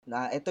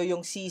na ito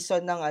yung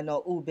season ng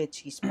ube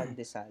cheese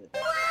pandesal.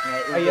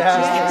 Ube Ayan.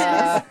 cheese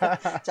pandesal.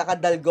 Tsaka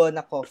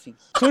dalgona coffee.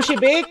 Sushi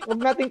bake?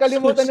 Huwag natin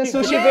kalimutan ng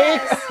sushi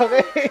bake.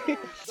 Okay.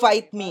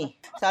 Fight me.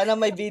 Sana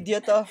may video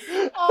to.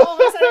 Oo,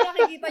 masarap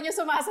nakikita nyo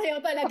sumasayaw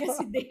talaga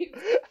si Dave.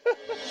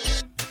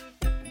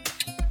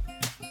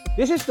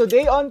 This is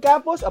Today on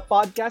Campus, a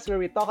podcast where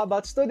we talk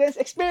about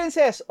students'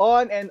 experiences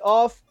on and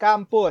off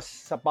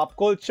campus, sa pop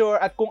culture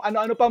at kung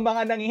ano-ano pang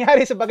mga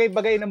nangyayari sa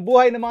bagay-bagay ng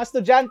buhay ng mga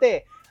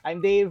estudyante.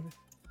 I'm Dave.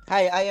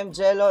 Hi, I am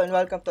Jello and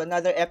welcome to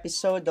another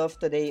episode of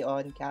Today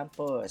on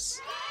Campus.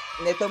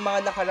 Nitong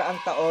mga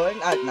nakaraang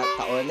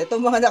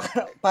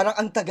parang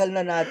ang tagal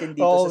na natin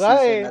dito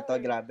sa season na to,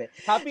 grabe.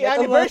 Happy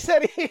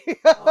anniversary!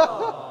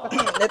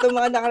 Nitong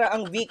mga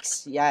nakaraang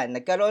weeks, yan,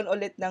 nagkaroon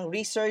ulit ng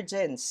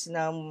resurgence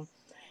ng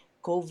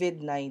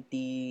COVID-19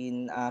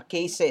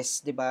 cases,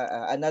 'di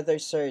ba? Another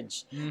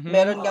surge. Mm-hmm.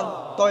 Meron ngang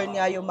torn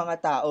nga yung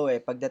mga tao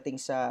pagdating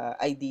sa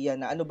idea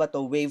na ano ba to,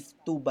 wave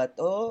 2 ba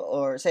to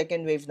or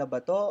second wave na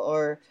ba to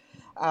or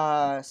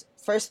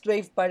first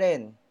wave pa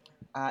rin.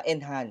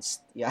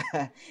 Enhanced. Yeah.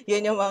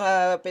 Yun yung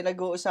mga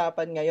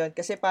pinag-uusapan ngayon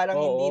kasi parang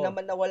hindi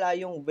naman nawala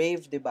yung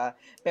wave, 'di ba?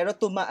 Pero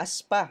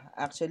tumaas pa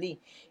actually.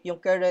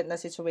 Yung current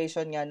na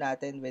situation nga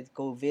natin with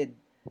COVID,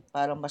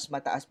 parang mas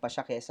mataas pa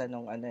siya kaysa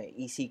nung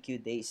ECQ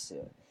days.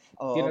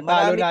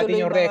 Tinatalo natin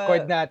yung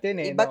record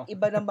natin Iba't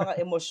iba ng mga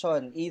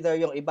emosyon. Either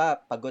yung iba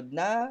pagod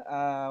na,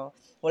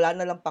 wala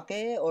na lang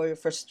pake, or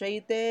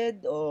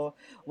frustrated, or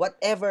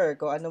whatever,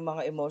 kung anong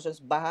mga emotions,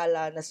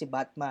 bahala na si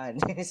Batman.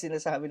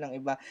 Sinasabi ng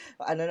iba,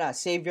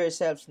 save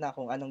yourselves na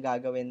kung anong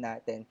gagawin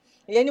natin.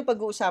 Yan yung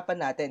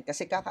pag-uusapan natin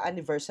kasi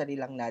kaka-anniversary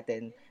lang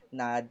natin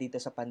na dito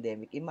sa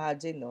pandemic.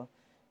 Imagine,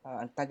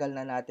 ang tagal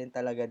na natin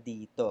talaga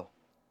dito.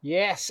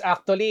 Yes,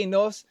 actually,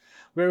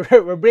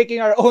 we're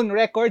breaking our own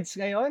records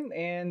ngayon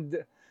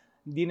and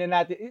hindi na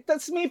natin,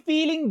 that's may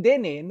feeling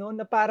din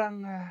na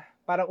parang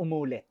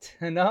umulit,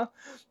 no?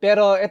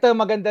 Pero ito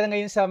maganda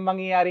ngayon sa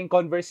mangyayaring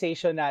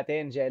conversation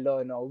natin,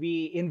 Jello, no?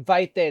 We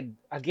invited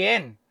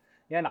again.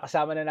 Yan,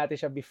 nakasama na natin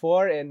siya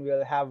before and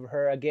we'll have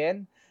her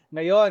again.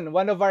 Ngayon,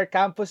 one of our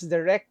campus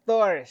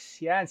directors,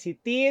 yan, si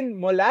Tin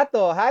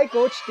Molato. Hi,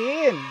 Coach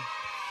Tin!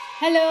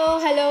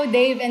 Hello,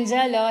 Dave and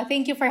Jello.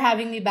 Thank you for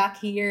having me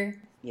back here.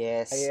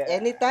 Yes.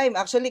 Anytime.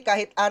 Actually,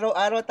 kahit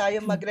araw-araw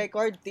tayo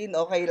mag-record, Tin,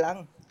 okay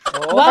lang.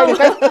 Wow!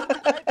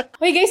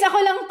 Uy, guys, ako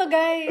lang to,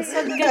 guys.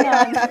 Huwag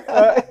ganon.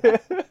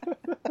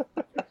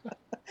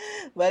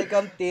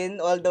 Welcome,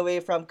 Tin, all the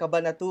way from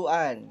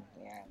Cabanatuan.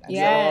 Yan.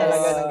 Yes.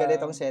 Talaga ng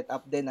ganitong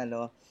setup din,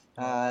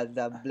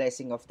 the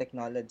blessing of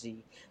technology.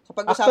 So,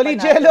 pag-usapan actually,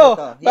 natin Jello,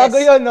 ito. Yes. bago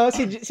yun, no?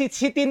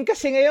 Si Tin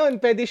kasi ngayon,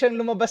 pwede siyang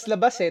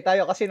lumabas-labas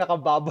Tayo kasi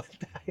nakabubble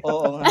tayo.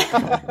 Oo nga.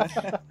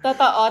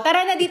 Totoo.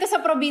 Tara na dito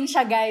sa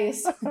probinsya,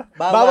 guys.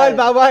 Bawal.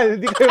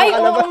 Hindi kayo Ay,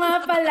 makalabas. oo nga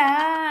pala.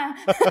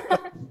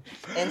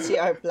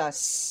 NCR Plus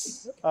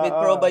with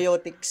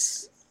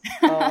probiotics.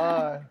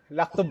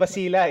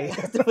 Lactobacilli.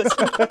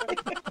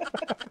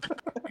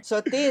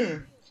 So,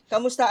 Tin,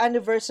 kamusta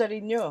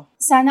anniversary nyo?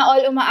 Sana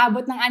all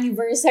umaabot ng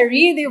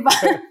anniversary, di ba?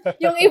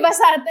 Yung iba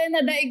sa atin,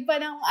 nadaig pa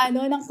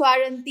ng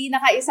quarantine,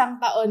 naka-isang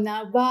taon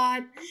na.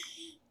 But,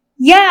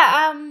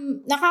 yeah,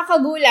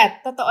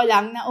 nakakagulat, totoo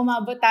lang, na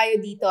umabot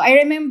tayo dito. I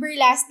remember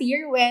last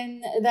year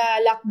when the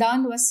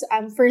lockdown was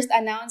first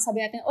announced, sabi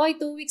natin, 2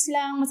 weeks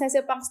lang,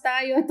 masasipangs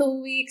tayo,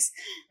 2 weeks.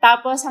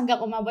 Tapos hanggang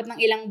umabot ng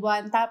ilang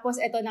buwan,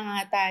 tapos eto na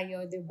nga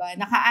tayo, di ba?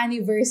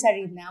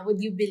 Naka-anniversary na, would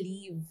you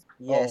believe?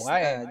 Yes,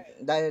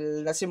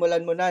 dahil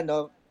nasimulan mo na,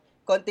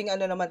 konting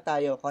naman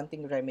tayo,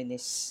 konting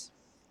reminisce.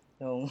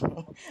 Ang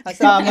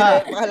sarap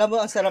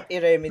ang sarap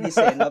i-reminisce,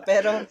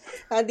 Pero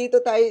dito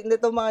tayo,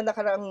 nitong mga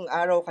nakaraang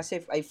araw kasi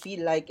I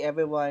feel like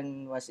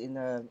everyone was in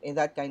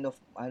that kind of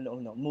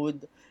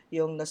mood,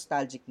 yung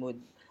nostalgic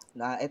mood.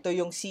 Na ito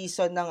yung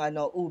season ng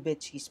ube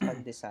cheese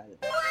pandesal.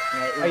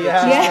 Ube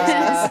cheese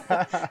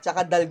pandesal,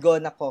 tsaka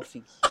dalgona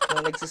coffee.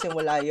 Nung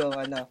nagsisimula yung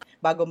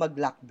bago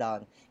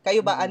mag-lockdown.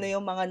 Kayo ba, ano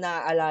yung mga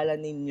naaalala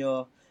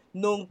ninyo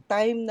nung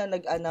time na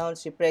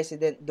nag-announce si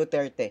President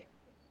Duterte?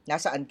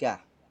 Nasaan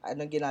ka?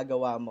 Anong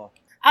ginagawa mo?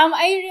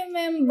 I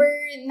remember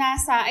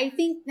I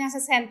think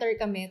nasa center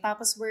kami,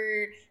 tapos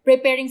we're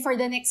preparing for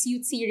the next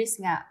youth series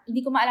nga.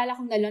 Hindi ko maalala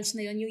kung na-launch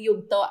na yun, yung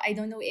Yugto. I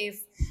don't know if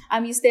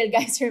you still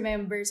guys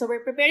remember. So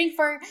we're preparing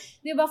for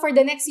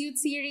the next youth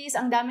series.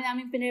 Ang dami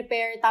namin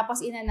pinrepare, tapos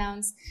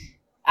in-announce.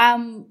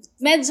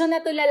 Medyo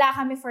natulala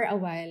kami for a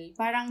while.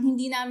 Parang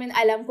hindi namin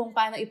alam kung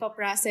paano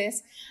ipaprocess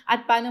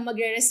at paano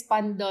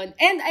magre-respond doon.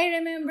 And I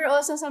remember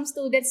also some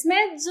students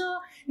medyo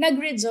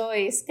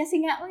nag-rejoice kasi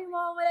nga,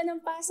 mawawala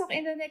ng pasok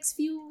in the next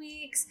few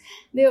weeks.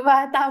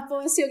 Diba?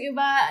 Tapos yung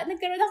iba,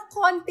 nagkaroon ng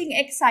konting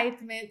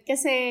excitement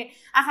kasi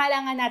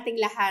akala nga nating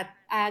lahat,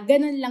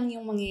 ganun lang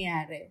yung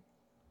mangyayari.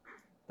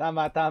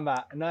 Tama.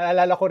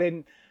 Naalala ko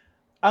rin,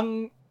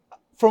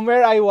 from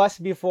where I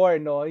was before,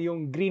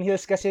 yung Green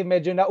Hills kasi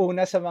medyo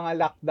nauna sa mga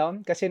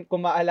lockdown kasi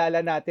kung maalala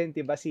natin,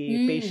 'di ba,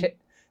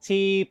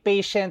 Si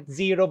patient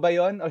zero ba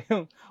yon? O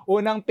yung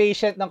unang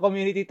patient ng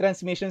community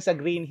transmission sa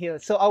Green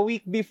Hills. So, a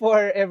week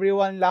before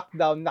everyone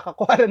lockdown,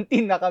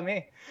 naka-quarantine na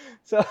kami.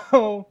 So,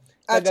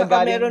 At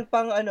saka nagagaling- meron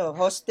pang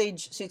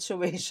hostage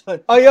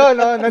situation. Oh, yun,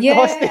 no?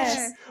 Nag-hostage.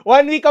 Yes.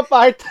 1 week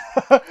apart.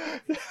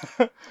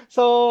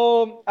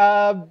 So,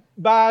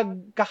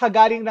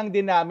 kakagaling lang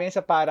din namin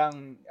sa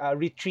parang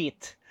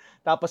retreat.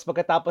 Tapos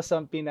pagkatapos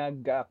ng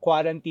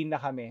pinag-quarantine na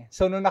kami.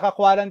 So, nung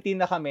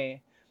naka-quarantine na kami,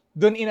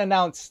 doon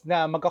in-announce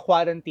na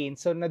magka-quarantine.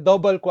 So,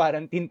 na-double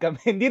quarantine kami.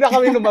 Hindi na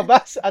kami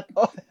lumabas at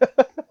all.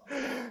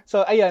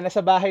 So, ayun,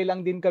 nasa bahay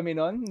lang din kami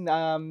noon.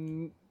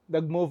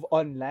 Nag-move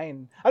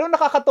online. Anong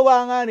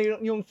nakakatuwa nga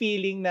yung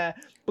feeling na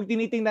pag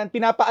tinitingnan,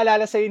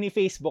 pinapaalala sa'yo ni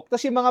Facebook.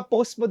 Tapos yung mga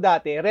post mo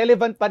dati,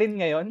 relevant pa rin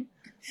ngayon.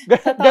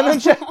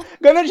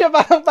 Ganon siya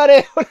parang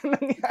pareho na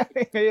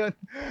nangyari ngayon.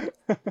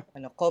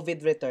 COVID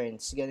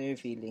returns. Ganun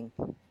yung feeling.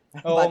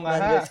 Oo Batman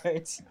nga.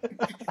 returns.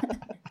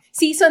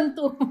 Season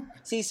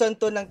 2. Season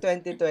 2 ng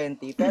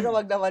 2020. Pero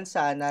wag naman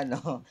sana,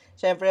 no?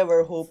 Siyempre,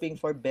 we're hoping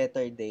for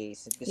better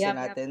days. Gusto Yep.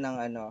 natin ng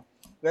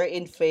we're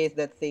in faith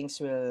that things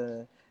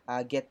will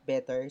get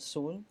better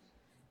soon.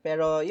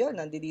 Pero yun,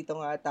 nandito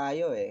nga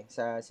tayo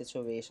sa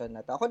situation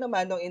na to. Ako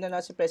naman, nung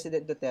si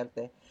President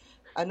Duterte,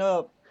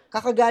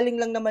 kakagaling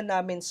lang naman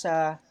namin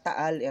sa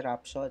Taal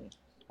eruption.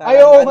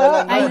 Ay, oo lang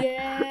nga. Ay,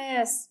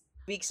 yun, yes.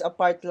 weeks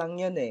apart lang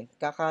yun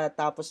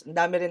Kakatapos, ang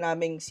dami rin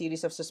naming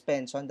series of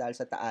suspension dahil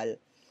sa Taal.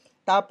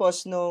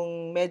 Tapos,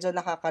 nung medyo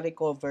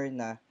nakaka-recover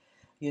na,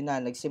 yun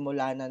na,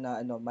 nagsimula na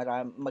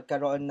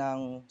magkaroon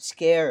ng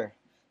scare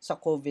sa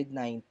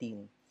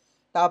COVID-19.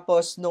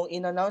 Tapos, nung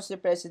in-announce ni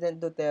President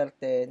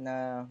Duterte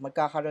na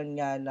magkakaroon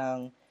nga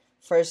ng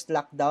first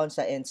lockdown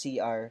sa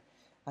NCR,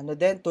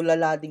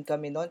 tulala din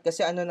kami noon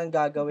kasi nang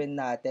gagawin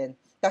natin.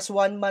 Tapos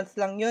 1 month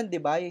lang yun, di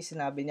ba? Yung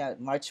sinabi niya,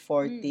 March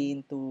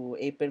 14 to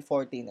April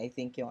 14, I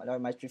think or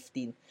March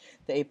 15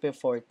 to April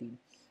 14.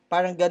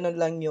 Parang ganun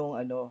lang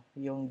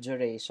yung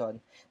duration.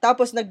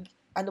 Tapos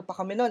pa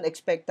kami noon,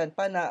 expectant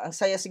pa na ang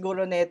saya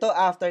siguro nito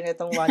after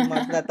nitong 1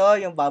 month na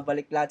to, yung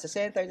babalik lahat sa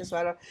center. Tapos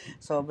parang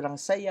sobrang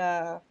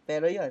saya.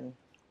 Pero yun,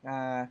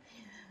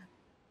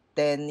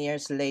 10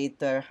 years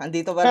later,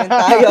 andito pa rin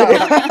tayo.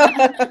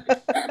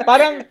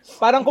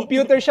 parang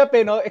computer shop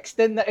no?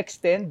 Extend na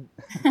extend.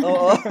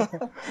 Oo.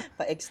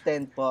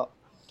 Pa-extend po.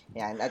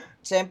 Yan. At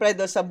siyempre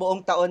doon sa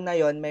buong taon na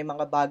yon, may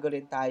mga bago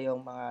rin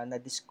tayong mga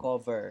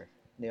na-discover.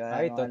 Di ba?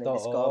 Ay, mga totoo.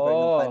 na-discover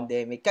ng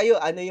pandemic.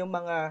 Kayo, ano yung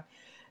mga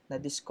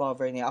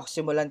na-discover niya? Ako,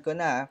 simulan ko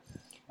na.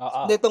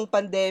 Nitong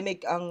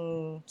pandemic, ang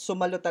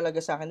sumalo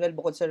talaga sa akin, well,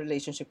 bukod sa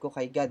relationship ko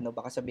kay God, no?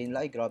 Baka sabihin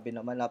lang, ay, grabe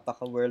naman,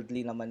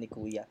 napaka-worldly naman ni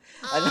Kuya.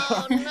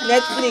 No?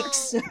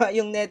 Netflix.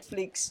 Yung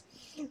Netflix.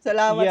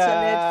 Salamat sa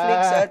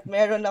Netflix at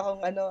meron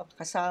akong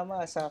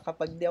kasama sa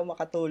kapag di ako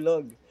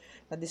makatulog.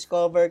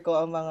 Na-discover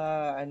ko ang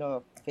mga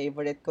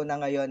favorite ko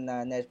na ngayon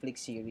na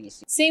Netflix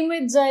series. Same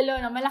with Jello,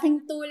 no?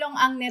 Malaking tulong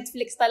ang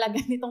Netflix talaga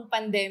nitong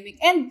pandemic.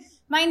 And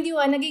mind you,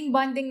 naging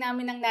bonding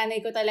namin ng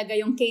nanay ko talaga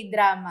yung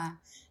K-drama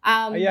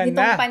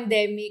nitong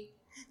pandemic.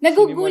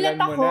 Nagugulat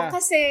ako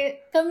kasi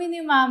kami ni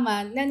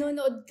Mama,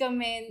 nanonood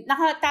kami,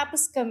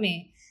 nakatapos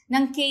kami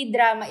ng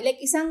K-drama,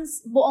 like isang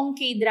buong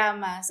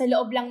K-drama sa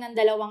loob lang ng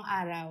 2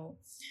 araw.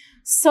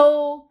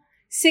 So,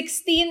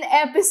 16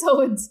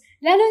 episodes.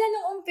 Lalo na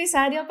nung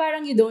umpisa, di ba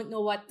parang you don't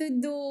know what to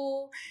do.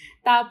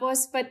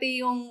 Tapos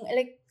pati yung,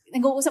 like,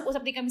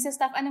 nag-uusap-usap din kami sa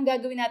staff, anong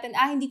gagawin natin?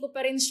 Hindi ko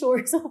pa rin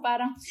sure. So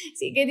parang,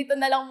 sige, dito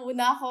na lang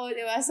muna ako,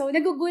 di ba? So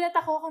nagugulat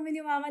ako, kami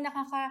ni Mama,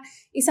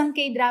 isang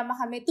K-drama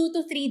kami, 2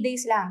 to 3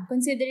 days lang,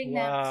 considering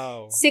na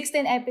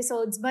 16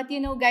 episodes. But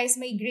you know,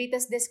 guys, my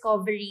greatest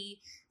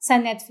discovery sa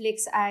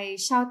Netflix ay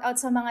shout out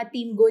sa mga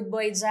Team Good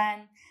Boy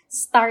dyan.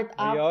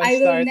 Startup.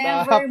 I will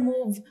never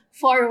move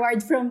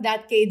forward from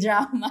that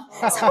K-drama.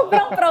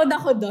 Sobrang proud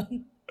ako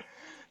doon.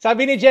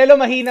 Sabi ni Jello,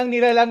 mahinang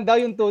nila lang daw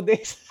yung 2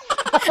 days.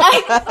 Ay,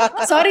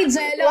 sorry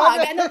Jello,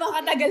 gano'n ba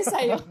katagal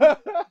sa'yo?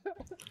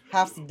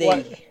 Half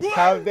day.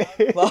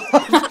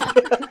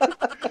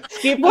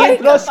 Skip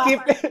intro,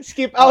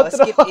 skip outro.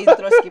 Skip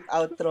intro, skip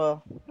outro.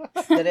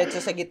 Diretso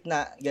sa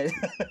gitna.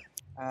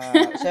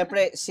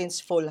 Siyempre,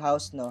 since Full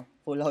House, no?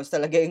 Full House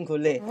talaga yung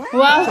huli.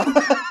 Wow!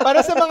 Para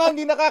sa mga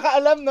hindi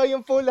nakakaalam, no,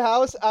 yung Full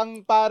House,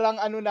 ang parang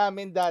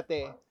namin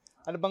dati.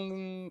 Ano bang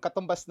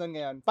katumbas nun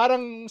ngayon?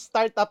 Parang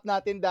startup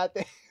natin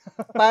dati.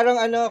 Parang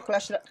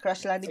Crash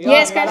Landing.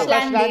 Yes, Crash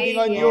Landing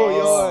on You.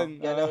 Yun.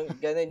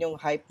 Ganun yung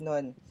hype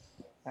nun.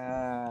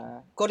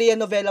 Korean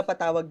novela pa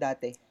tawag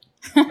dati.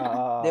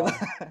 Diba?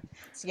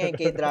 Sige, yung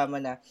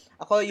K-drama na.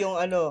 Ako yung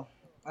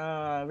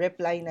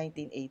Reply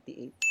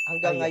 1988.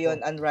 Hanggang ngayon,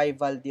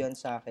 unrivaled yon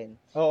sa akin.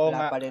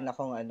 Wala pa rin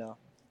akong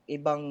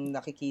ibang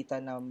nakikita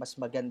na mas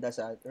maganda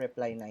sa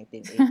Reply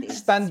 1988.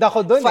 Stand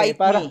ako dun Fight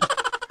parang... me.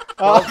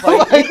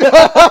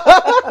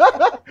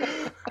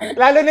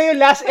 Lalo na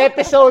yung last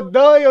episode,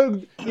 no?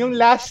 Yung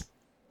last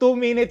 2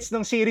 minutes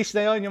ng series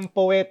na yon, yung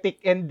poetic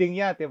ending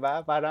niya, 'di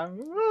ba? Parang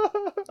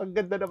ang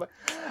ganda naman.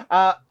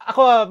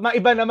 Ako,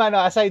 maiba naman,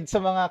 aside sa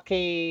mga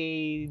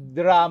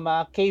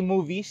K-drama,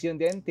 K-movies, yun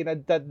din,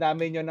 tinadtad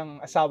namin yun ng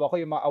asawa ko,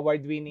 yung mga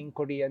award-winning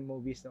Korean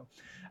movies, no?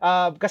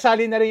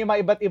 Kasali na rin yung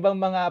mga iba't ibang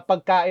mga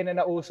pagkain na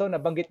nauso,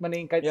 nabanggit mo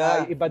na yung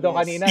iba doon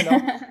kanina, no?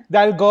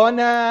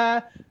 Dalgona,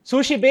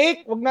 sushi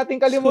bake, wag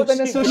natin kalimutan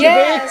ng sushi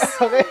bake.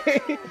 Okay.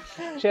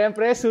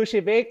 Syempre,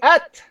 sushi bake,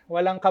 at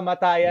walang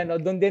kamatayan, no?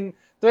 Doon din,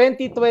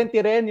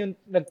 2020 rin, yung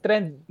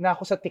nag-trend na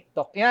ako sa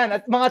TikTok. Yan,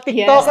 at mga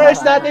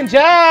TikTokers natin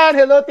dyan!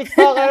 Hello,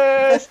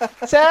 TikTokers!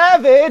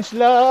 Savage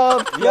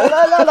love!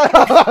 Yalalala!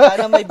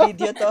 Sana may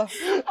video to.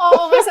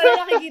 Oo, kasi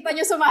nakikita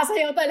nyo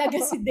sumasayaw talaga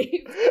si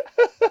Dave.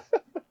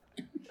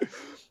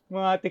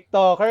 Mga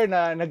TikToker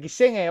na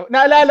nagising eh.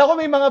 Naalala ko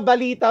may mga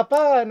balita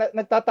pa.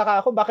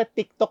 Nagtataka ako bakit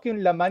TikTok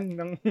yung laman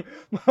ng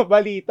mga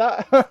balita.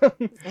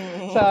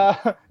 Sa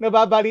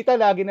nababalita,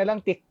 lagi na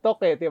lang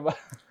TikTok eh, diba?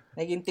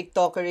 Naging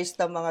TikTokerist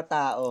ang mga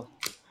tao.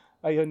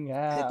 Ayun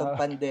nga. Itong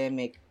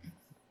pandemic.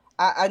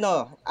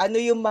 Ano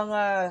yung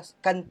mga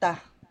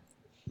kanta,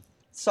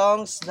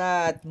 songs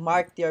that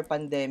marked your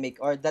pandemic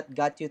or that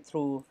got you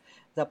through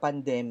the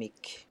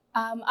pandemic?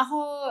 Ako,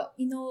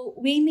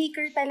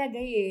 Waymaker talaga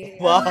eh.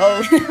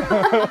 Wow!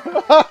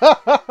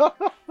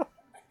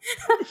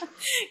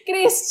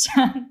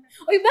 Christian.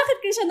 Uy, bakit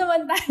Christian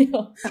naman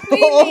tayo?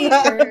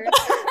 Waymaker.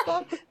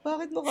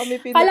 Bakit mo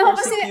kami Kala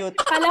pinapersecute?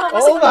 ko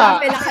kasi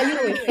umapela kayo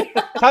eh.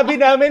 Sabi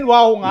namin,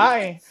 wow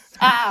nga eh.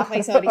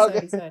 Okay, sorry.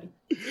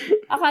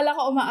 Akala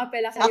ko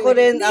umaapela kayo. Ako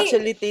rin,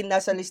 actually,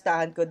 nasa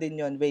listahan ko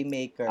din yon,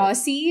 Waymaker. Oh,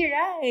 see,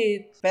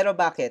 right. Pero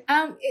bakit?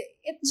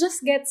 It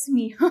just gets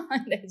me.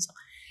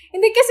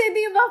 Hindi kasi,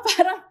 di ba,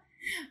 parang,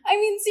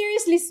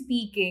 seriously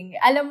speaking,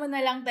 alam mo na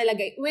lang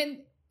talaga,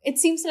 when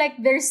it seems like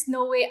there's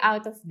no way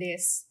out of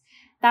this.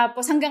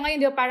 Tapos hanggang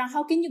ngayon, di ba, parang,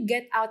 how can you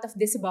get out of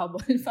this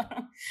bubble?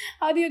 Parang,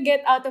 how do you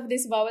get out of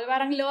this bubble?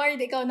 Parang, Lord,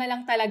 ikaw na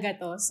lang talaga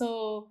to. So,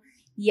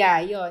 yeah,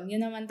 yun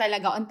naman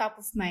talaga, on top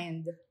of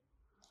mind.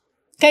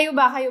 Kayo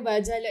ba,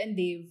 Jello and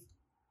Dave?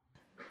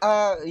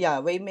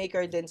 Yeah,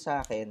 Waymaker din sa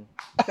akin.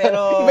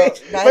 Pero may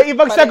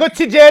ibang sagot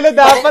si Jello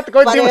dapat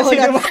kung di mo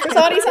sino.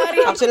 Sorry.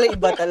 Actually,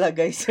 iba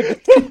talaga yung sagot.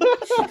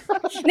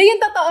 Na yung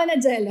totoo na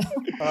Jello.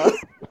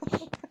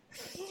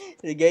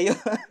 Sige,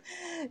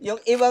 yung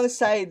ibang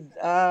side,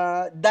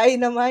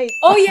 Dynamite.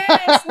 Oh,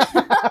 yes!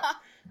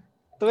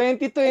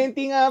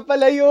 2020 nga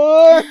pala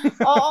yun.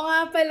 Oo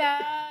nga pala.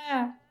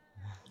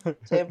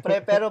 Siyempre,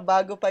 pero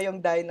bago pa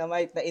yung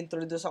Dynamite,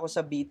 na-introduce ako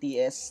sa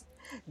BTS.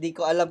 Di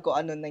ko alam kung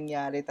ano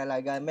nangyari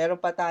talaga. Meron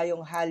pa tayong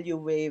Hallyu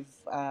Wave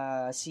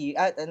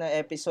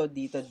episode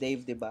dito,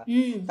 Dave, di ba?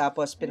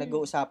 Tapos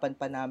pinag-uusapan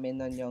pa namin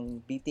nun yung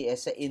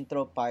BTS sa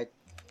intro part.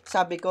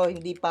 Sabi ko,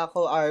 hindi pa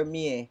ako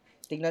ARMY eh.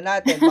 Tingnan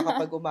natin,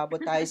 baka pag umabot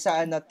tayo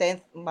sa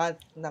 10th month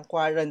ng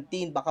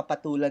quarantine, baka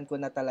patulan ko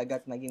na talaga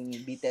at maging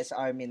BTS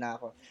ARMY na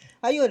ako.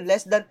 Ayun,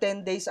 less than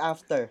 10 days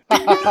after.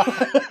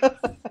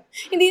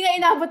 Hindi na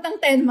inabot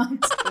ng 10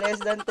 months. Less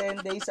than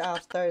 10 days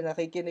after,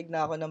 nakikinig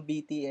na ako ng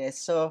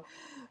BTS. So,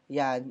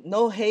 yan.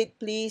 No hate,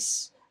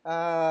 please.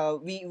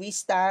 We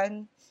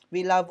stand.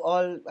 We love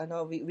all,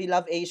 we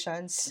love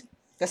Asians.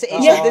 Kasi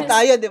Asian din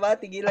tayo, di ba?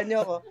 Tigilan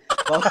niyo ako.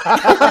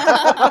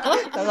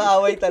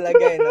 Nangaaway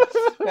talaga, no?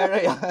 Pero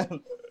yan.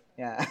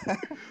 Yeah.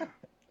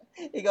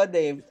 Ikaw,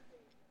 Dave.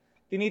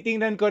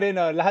 Tinitingnan ko rin,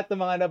 lahat ng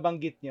mga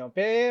nabanggit nyo.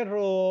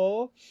 Pero,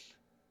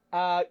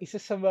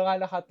 isa sa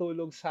mga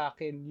nakatulog sa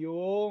akin,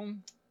 yung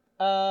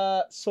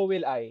So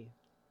Will I.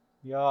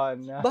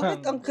 Yan.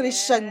 Bakit ang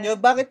Christian nyo?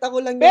 Bakit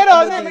ako lang yung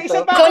pero, dito? may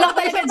isa pa ikaw lang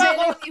talaga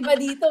Jello, yung iba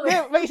dito.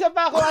 May isa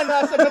pa ako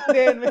sagot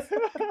din.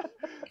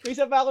 May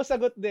isa pa ako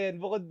sagot din,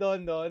 bukod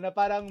doon, no, na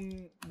parang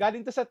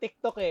galing to sa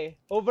TikTok eh.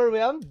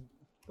 Overwhelmed,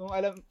 kung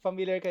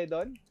familiar kayo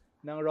doon,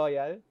 ng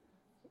Royal.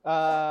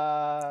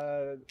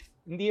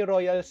 Hindi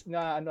Royals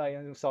na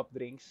yung soft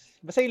drinks.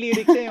 Basta yung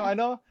lyrics niya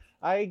yung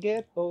I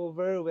get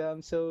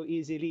overwhelmed so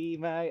easily,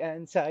 my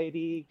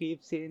anxiety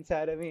creeps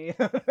inside of me.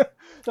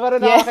 So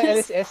parang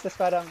nakaka-LSS, tapos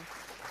parang,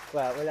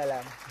 wala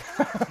lang.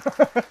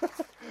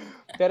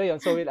 Pero yun,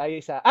 So Will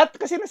I isa. At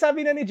kasi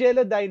nasabi na ni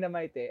Jello,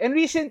 Dynamite eh. And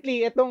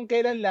recently, itong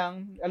kailan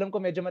lang, alam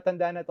ko medyo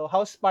matanda na to,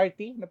 House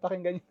Party,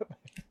 napakinggan niyo ba?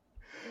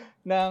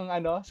 Ng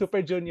Super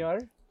Junior.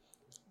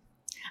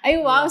 Ay,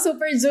 wow,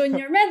 Super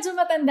Junior. Medyo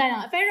matanda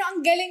na. Pero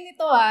ang galing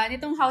nito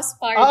nitong House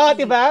Party. Oo,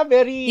 diba?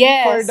 Very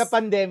for the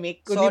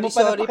pandemic. Kung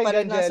sorry pa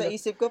rin nasa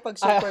isip ko pag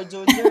Super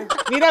Junior.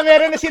 Hindi na,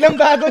 meron na silang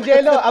bago,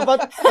 Jello,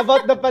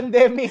 about the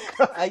pandemic.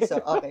 Ay,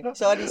 okay.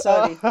 Sorry.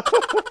 Sorry.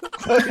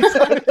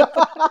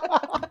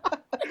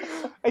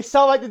 I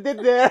saw what you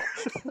did there.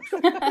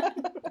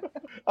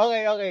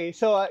 Okay.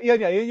 So,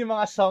 yun yung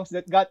mga songs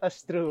that got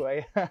us through.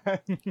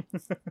 Ayan.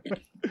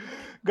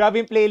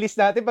 Grabe yung playlist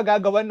natin,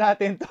 paggagawan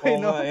natin to.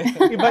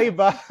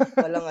 Iba-iba.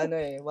 Walang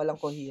walang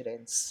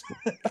coherence.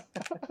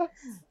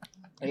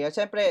 Ayun,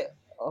 syempre,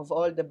 of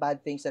all the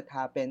bad things that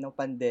happened no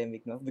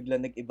pandemic, no,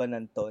 bigla nag-iba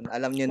ng tone.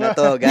 Alam niyo na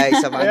to, guys,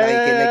 sa mga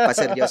nakikinig,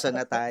 paseryoso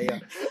na tayo.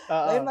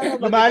 Oo. May mga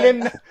Lumalim,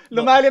 magaganda.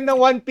 lumalim ng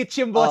one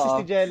pitch yung boses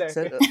Oo. ni Jeller.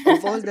 So,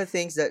 of all the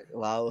things that,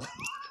 wow.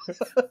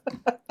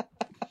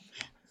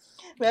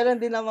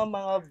 Meron din naman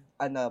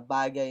mga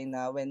bagay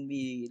na when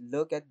we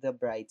look at the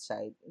bright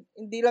side,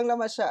 hindi lang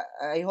naman siya,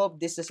 I hope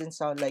this doesn't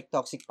sound like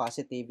toxic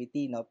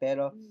positivity, no?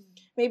 Pero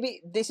maybe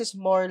this is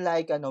more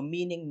like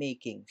meaning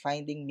making,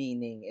 finding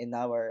meaning in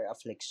our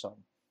affliction.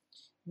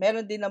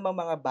 Meron din naman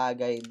mga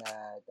bagay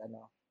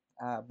na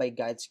by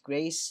God's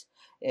grace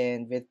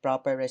and with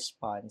proper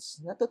response,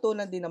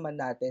 natutunan din naman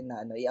natin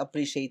na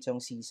i-appreciate yung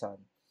season.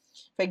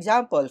 For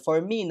example,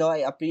 for me, no,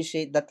 I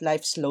appreciate that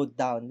life slowed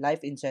down.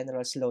 Life in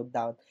general slowed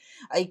down.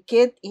 I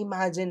can't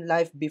imagine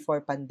life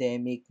before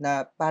pandemic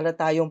na para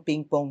tayong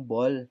ping pong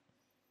ball.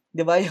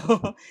 'Di ba? Yung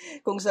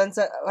kung saan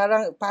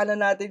parang paano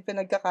natin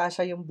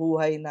pinagkakasya yung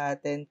buhay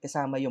natin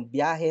kasama yung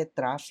biyahe,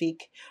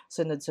 traffic,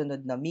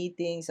 sunod-sunod na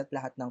meetings at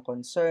lahat ng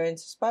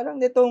concerns. Parang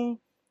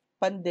nitong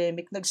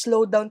pandemic,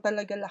 nag-slow down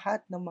talaga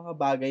lahat ng mga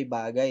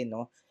bagay-bagay,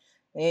 no?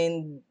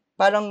 And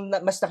parang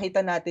mas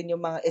nakita natin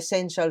yung mga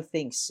essential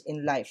things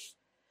in life.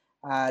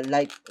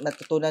 Like,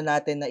 natutunan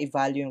natin na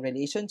i-value yung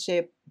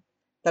relationship.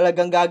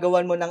 Talagang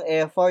gagawan mo ng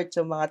effort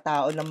sa mga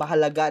tao na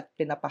mahalaga at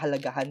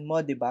pinapahalagahan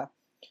mo, di ba?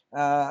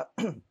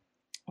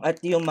 At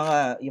yung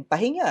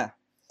pahinga.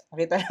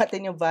 Nakita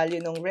natin yung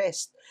value ng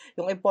rest.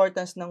 Yung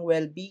importance ng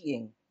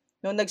well-being.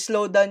 Nung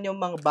nag-slow down yung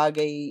mga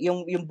bagay,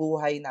 yung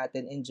buhay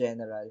natin in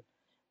general,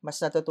 mas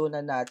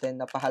natutunan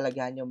natin na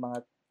pahalagahan yung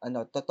mga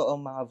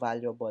totoong mga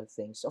valuable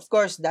things. Of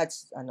course,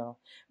 that's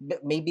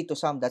maybe to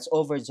some that's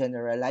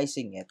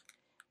overgeneralizing it.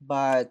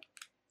 But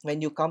when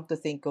you come to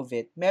think of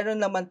it,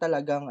 meron naman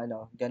talagang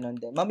ganun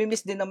din.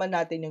 Mamimiss din naman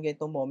natin yung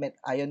ganitong moment.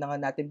 Ayaw na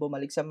nga natin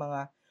bumalik sa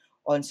mga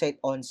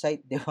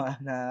on-site, di ba?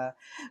 Na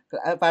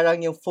parang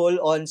yung full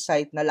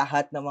on-site na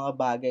lahat ng mga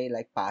bagay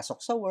like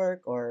pasok sa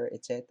work or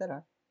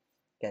etc.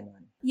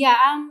 Ganun. Yeah,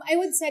 I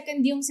would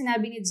second yung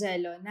sinabi ni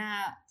Jello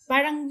na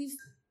parang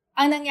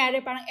ang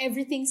nangyari, parang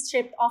everything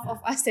stripped off of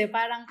us eh.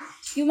 Parang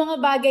yung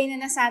mga bagay na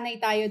nasanay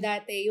tayo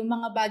dati, yung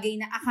mga bagay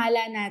na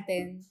akala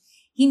natin,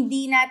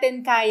 hindi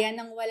natin kaya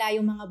nang wala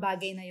yung mga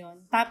bagay na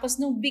yon. Tapos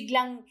nung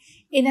biglang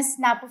in a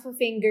snap of a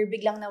finger,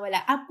 biglang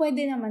nawala,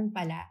 pwede naman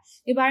pala.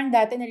 Di ba, parang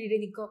dati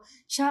naririnig ko,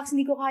 shucks,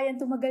 hindi ko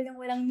kayang tumagal ng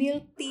walang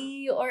milk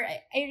tea, or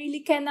I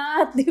really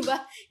cannot, di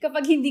ba?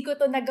 Kapag hindi ko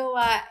to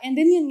nagawa. And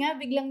then yun nga,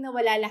 biglang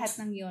nawala lahat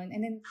ng yon.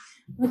 And then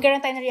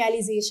magkaroon tayo ng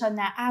realization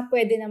na,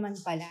 pwede naman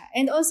pala.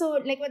 And also,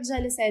 like what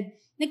Jello said,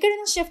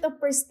 nagkaroon ng shift of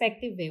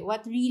perspective eh.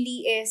 What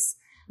really is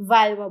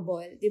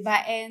valuable,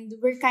 diba? And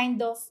we're kind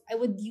of, I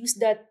would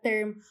use that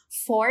term,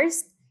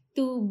 forced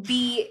to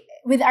be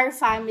with our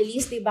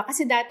families, diba?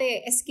 Kasi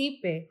dati,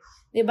 escape eh.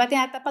 Diba?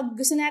 Pag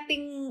gusto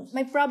nating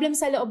may problem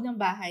sa loob ng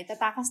bahay,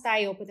 tatakas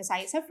tayo, punta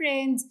tayo sa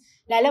friends,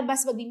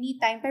 lalabas, mag-me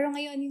time. Pero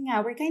ngayon, yun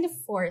nga, we're kind of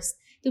forced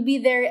to be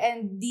there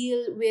and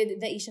deal with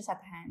the issues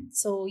at hand.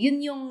 So,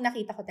 yun yung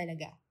nakita ko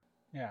talaga.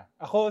 Yeah.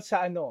 Ako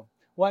sa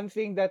one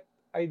thing that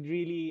I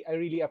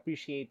really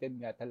appreciated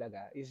nga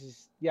talaga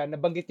is,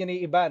 nabanggit niyo na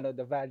yung iba, no,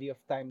 the value of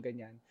time,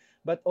 ganyan.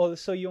 But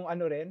also yung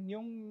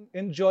yung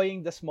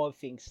enjoying the small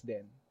things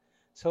din.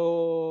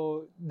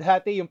 So,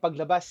 dati yung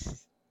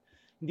paglabas,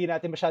 hindi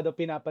natin masyado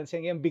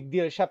pinapansin. Ngayon, big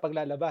deal siya pag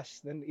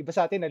lalabas. Iba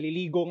sa atin,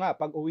 naliligo nga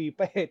pag uwi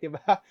pa eh,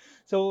 diba?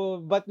 So,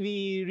 but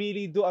we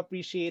really do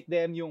appreciate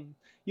them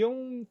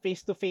yung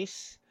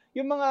face-to-face.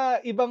 Yung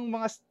mga ibang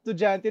mga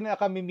estudyante na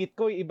kami meet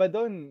ko, iba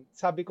doon.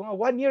 Sabi ko nga,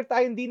 1 year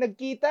tayo hindi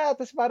nagkita.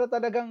 Tapos para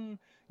talagang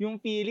yung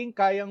feeling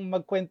kayang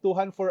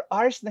magkwentuhan for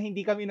hours na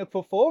hindi kami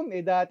nagpo-phone.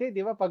 Dati,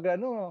 di ba, pag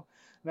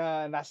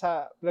na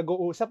nasa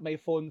nag-uusap, may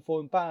phone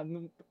pa.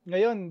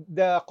 Ngayon,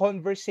 the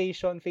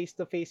conversation,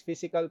 face-to-face,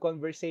 physical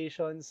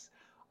conversations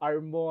are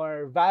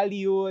more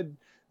valued.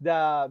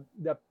 The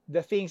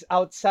things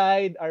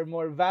outside are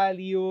more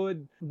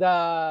valued.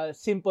 The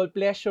simple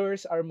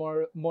pleasures are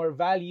more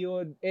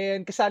valued.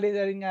 And kasali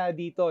na rin nga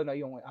dito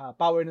yung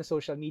power ng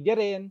social media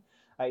rin.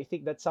 I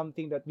think that's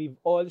something that we've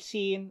all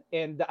seen,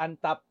 and the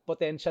untapped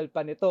potential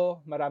pa nito.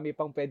 Marami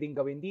pang pwedeng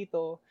gawin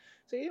dito.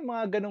 So yung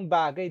mga ganong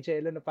bagay,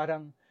 Jello, na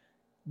parang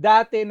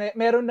dati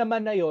meron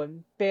naman na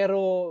yon,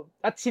 pero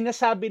at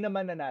sinasabi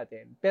naman na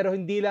natin, pero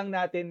hindi lang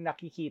natin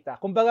nakikita.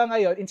 Kumbaga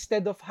ngayon,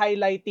 instead of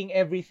highlighting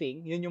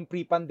everything, yun yung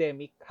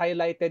pre-pandemic,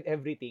 highlighted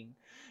everything.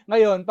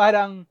 Ngayon,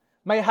 parang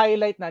may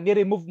highlight na,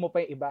 ni-remove mo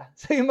pa yung iba.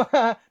 So yung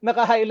mga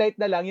naka-highlight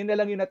na lang, yun na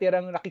lang yung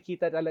natirang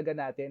nakikita talaga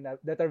natin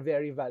that are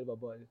very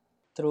valuable.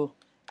 True.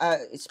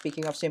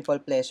 Speaking of simple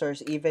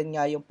pleasures, even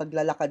nga yung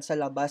paglalakad sa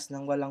labas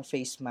ng walang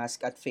face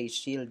mask at face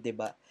shield, di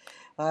ba?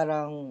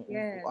 Parang,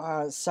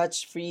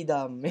 such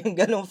freedom. Yung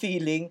ganong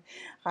feeling.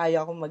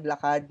 Kaya akong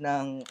maglakad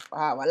ng,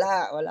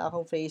 wala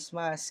akong face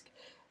mask.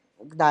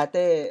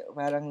 Dati,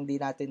 parang hindi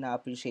natin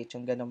na-appreciate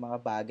yung ganong mga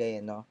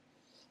bagay, no?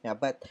 Yeah,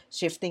 but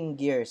shifting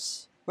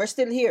gears, we're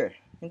still here.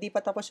 Hindi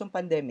pa tapos yung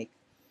pandemic.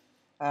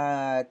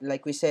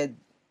 Like we said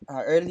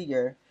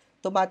earlier,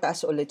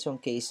 tumataas ulit yung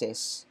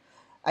cases.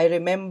 I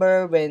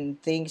remember when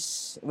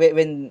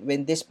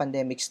when this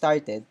pandemic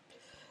started,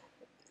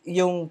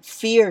 yung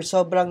fear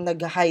sobrang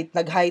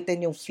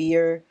nag-heighten yung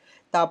fear,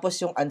 tapos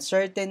yung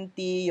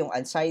uncertainty, yung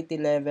anxiety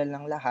level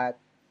ng lahat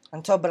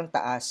ang sobrang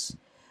taas.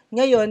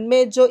 Ngayon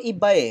medyo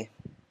iba eh.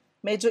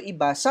 Medyo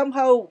iba.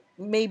 Somehow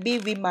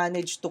maybe we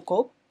managed to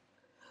cope,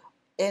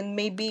 and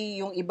maybe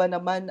yung iba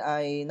naman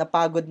ay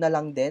napagod na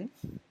lang din.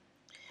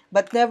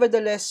 But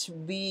nevertheless,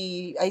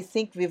 I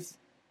think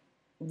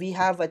we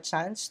have a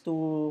chance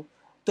to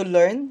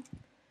learn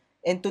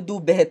and to do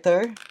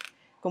better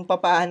kung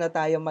paano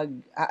tayo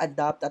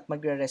mag-a-adapt at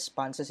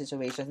magre-respond sa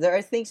situations. There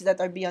are things that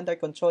are beyond our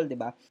control, di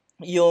ba?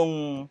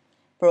 Yung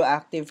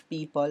proactive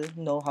people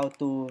know how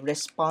to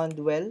respond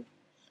well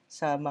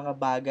sa mga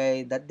bagay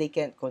that they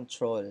can't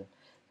control.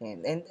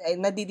 And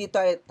nandito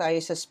tayo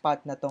sa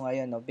spot na to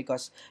ngayon, no?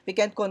 Because we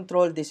can't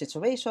control the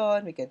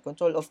situation, we can't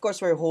control. Of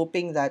course, we're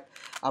hoping that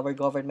our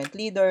government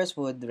leaders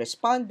would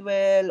respond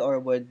well or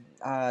would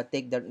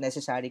take the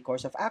necessary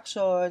course of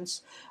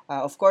actions.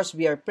 Of course,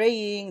 we are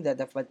praying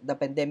that the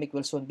pandemic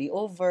will soon be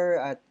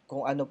over at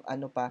kung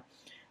ano pa.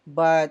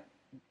 But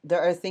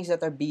there are things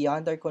that are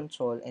beyond our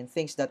control and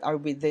things that are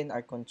within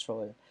our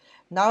control.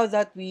 Now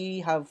that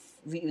we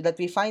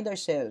find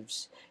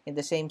ourselves in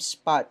the same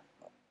spot,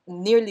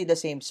 nearly the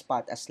same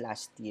spot as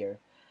last year,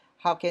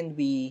 how can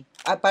we,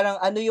 parang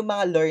ano yung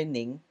mga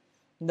learning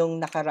nung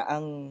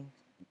nakaraang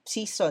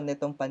season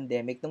nitong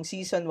pandemic, nung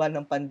season 1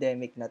 ng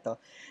pandemic na to,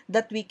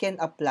 that we can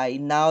apply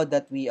now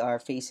that we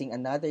are facing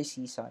another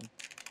season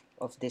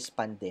of this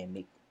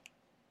pandemic?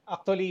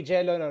 Actually,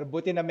 Jello, no,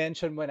 buti na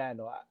mention mo na,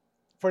 no?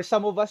 For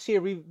some of us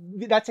here,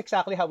 that's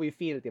exactly how we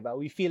feel, diba?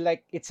 We feel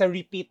like it's a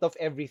repeat of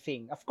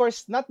everything. Of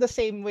course, not the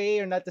same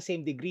way or not the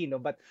same degree, no?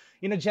 But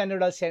in a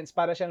general sense,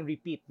 para siyang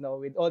repeat, no?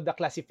 With all the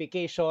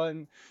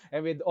classification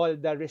and with all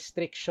the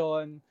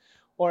restriction,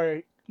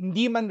 or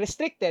hindi man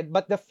restricted,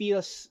 but the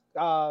feels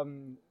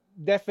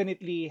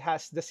definitely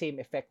has the same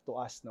effect to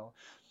us, no?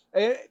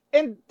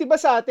 And diba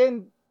sa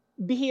atin,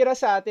 bihira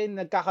sa atin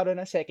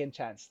nagkakaroon ng second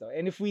chance, no?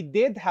 And if we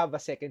did have a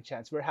second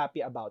chance, we're happy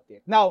about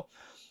it. Now,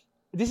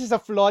 this is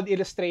a flawed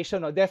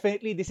illustration, no?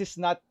 Definitely, this is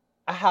not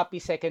a happy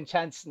second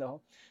chance,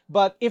 no?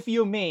 But if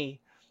you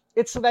may,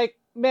 it's like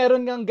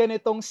meron ng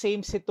ganitong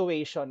same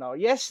situation, no?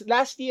 Yes,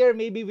 last year,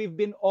 maybe we've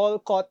been all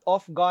caught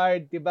off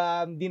guard,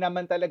 diba? Di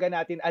naman talaga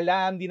natin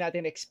alam, di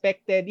natin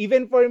expected.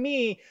 Even for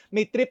me,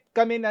 may trip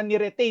kami na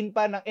ni-retain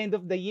pa ng end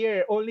of the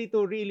year only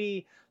to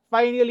really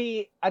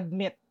finally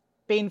admit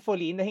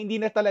painfully na hindi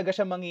na talaga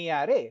siya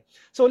mangyayari.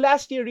 So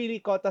last year really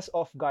caught us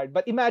off guard.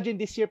 But imagine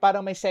this year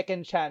parang may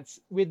second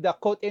chance with the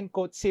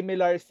quote-unquote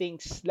similar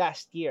things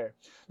last year.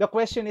 The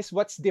question is,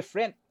 what's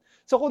different?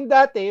 So kung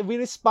dati,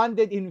 we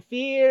responded in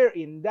fear,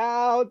 in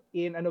doubt,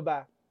 in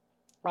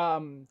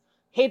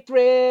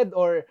hatred,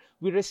 or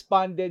we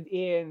responded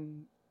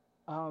in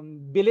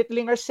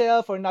belittling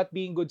ourselves or not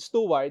being good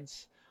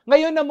stewards,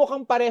 ngayon na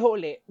mukhang pareho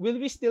ulit, will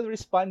we still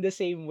respond the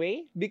same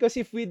way? Because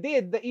if we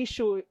did, the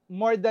issue,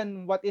 more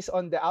than what is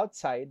on the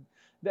outside,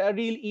 the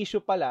real issue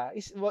pala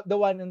is the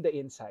one on the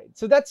inside.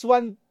 So that's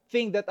one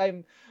thing that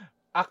I'm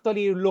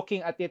actually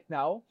looking at it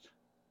now.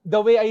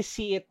 The way I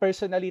see it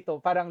personally to,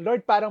 parang,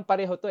 Lord, parang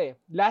pareho to eh.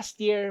 Last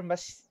year,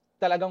 mas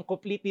talagang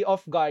completely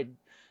off guard.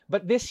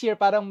 But this year,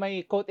 parang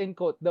may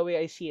quote-unquote, the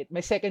way I see it,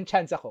 may second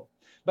chance ako.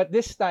 But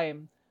this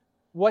time,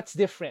 what's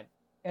different?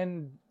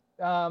 And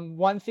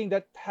one thing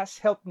that has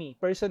helped me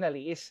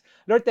personally is,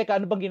 Lord, teka,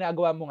 ano bang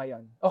ginagawa mo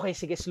ngayon? Okay,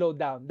 sige, slow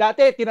down.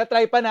 Dati,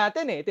 tinatry pa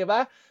natin eh, di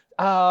ba?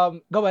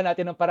 Gawa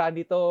natin ng paraan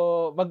dito,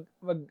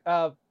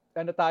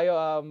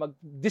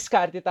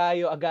 mag-discarte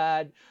tayo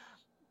agad.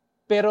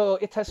 Pero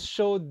it has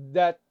showed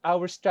that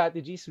our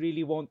strategies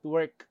really won't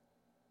work.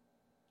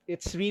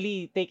 It's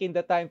really taking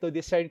the time to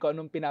discern kung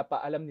anong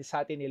pinapaalam ni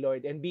sa atin ni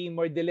Lord and being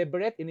more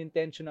deliberate and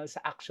intentional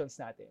sa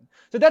actions natin.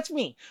 So that's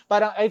me.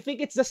 Parang, I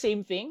think it's the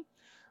same thing.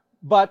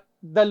 But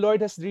the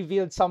Lord has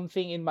revealed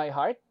something in my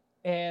heart,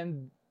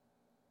 and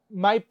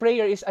my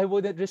prayer is I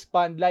wouldn't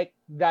respond like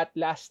that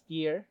last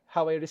year,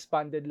 how I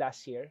responded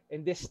last year.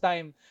 And this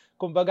time,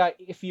 kumbaga,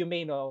 if you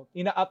may know,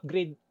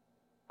 ina-upgrade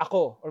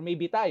ako, or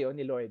maybe tayo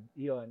ni Lord.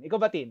 Yun. Ikaw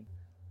ba, Tin?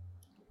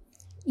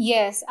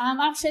 Yes.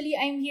 Actually,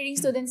 I'm hearing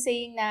students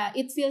saying na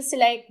it feels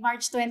like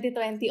March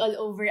 2020 all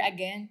over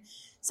again.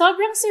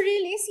 Sobrang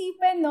surreal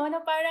isipin, no? Na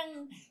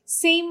parang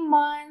same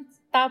month,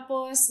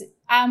 tapos,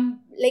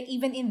 like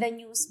even in the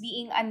news,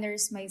 being a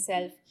nurse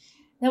myself,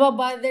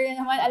 nababother na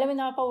naman, alam mo,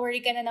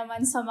 napapaworry ka na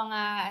naman sa mga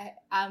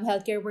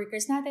healthcare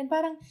workers natin.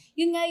 Parang,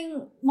 yun nga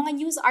yung mga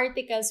news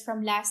articles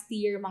from last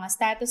year, mga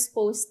status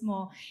post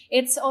mo,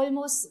 it's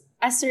almost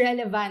as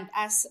relevant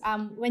as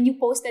when you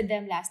posted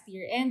them last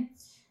year. And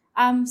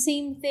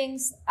same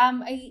things,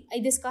 I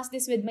discussed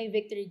this with my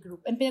victory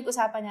group, and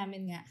pinag-usapan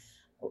namin nga,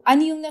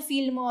 ano yung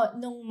na-feel mo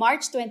nung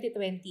March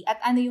 2020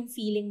 at ano yung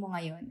feeling mo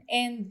ngayon.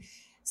 And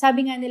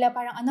sabi nga nila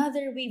parang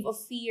another wave of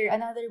fear,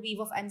 another wave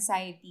of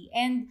anxiety.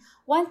 And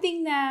one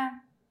thing na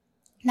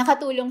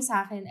nakatulong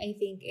sa akin, I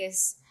think,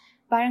 is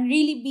parang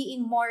really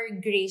being more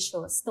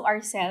gracious to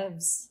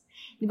ourselves.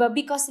 Diba?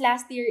 Because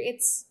last year,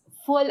 it's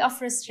full of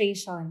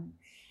frustration.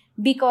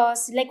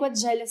 Because like what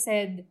Jello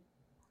said,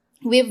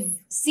 we've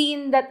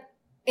seen that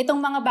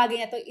itong mga bagay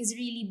na to is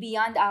really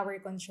beyond our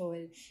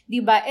control.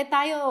 Diba?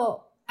 Tayo,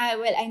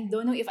 well, I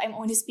don't know if I'm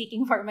only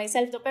speaking for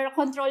myself to, pero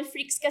control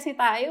freaks kasi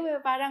tayo.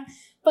 Parang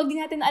pag di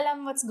natin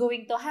alam what's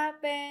going to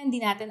happen, di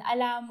natin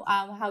alam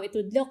how it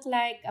would look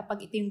like pag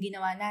ito yung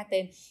ginawa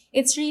natin,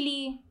 it's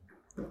really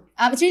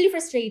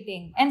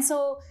frustrating. And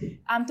so,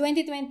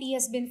 2020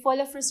 has been full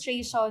of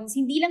frustrations,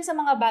 hindi lang sa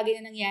mga bagay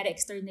na nangyari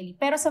externally,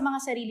 pero sa mga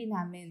sarili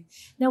namin.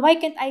 Na why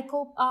can't I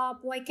cope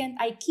up? Why can't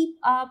I keep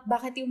up?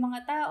 Bakit yung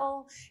mga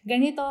tao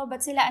ganito?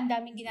 Ba't sila ang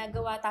daming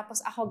ginagawa tapos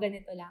ako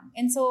ganito lang?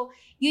 And so,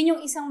 yun yung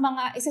isa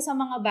sa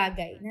mga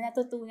bagay na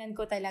natutunan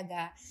ko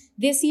talaga.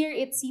 This year,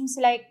 it seems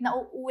like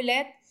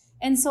nauulit.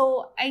 And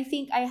so, I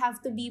think I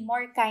have to be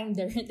more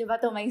kinder, diba,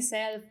 to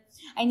myself.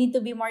 I need to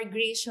be more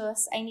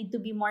gracious. I need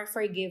to be more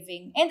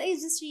forgiving. And I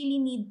just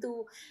really need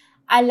to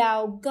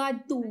allow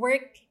God to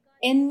work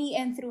in me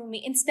and through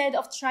me instead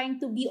of trying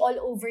to be all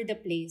over the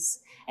place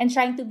and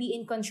trying to be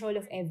in control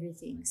of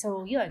everything.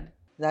 So, yun.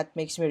 That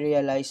makes me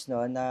realize,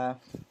 no,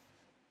 na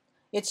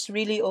it's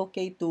really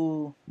okay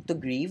to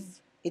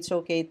grieve. It's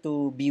okay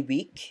to be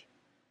weak.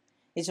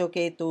 It's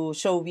okay to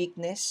show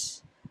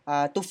weakness.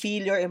 To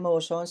feel your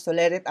emotions, to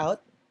let it out,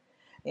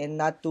 and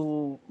not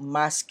to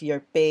mask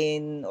your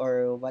pain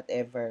or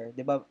whatever.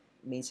 'Di ba?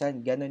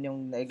 Minsan ganun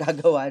yung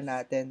nagagawa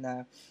natin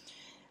na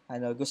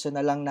gusto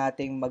na lang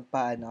nating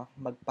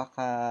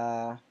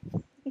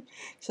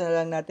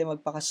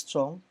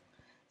magpaka-strong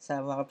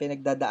sa mga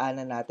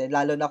pinagdadaanan natin.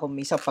 Lalo na kung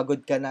minsan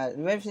pagod ka na.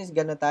 Minsan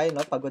ganun tayo,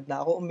 no? Pagod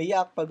na ako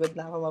umiyak, pagod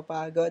na ako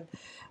mapagod.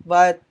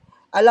 But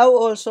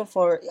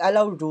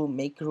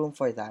make room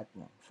for that,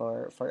 no?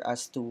 For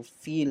us to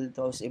feel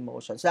those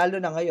emotions.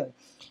 Lalo na ngayon.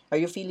 Are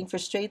you feeling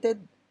frustrated?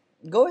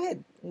 Go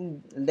ahead.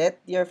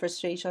 Let your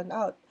frustration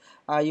out.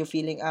 Are you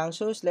feeling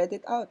anxious? Let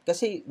it out.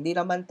 Kasi hindi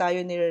naman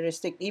tayo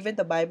nire-restrict. Even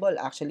the Bible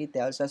actually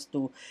tells us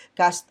to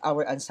cast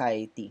our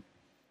anxiety.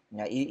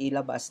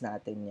 Ilabas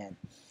natin yan.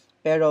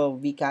 Pero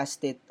we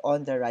cast it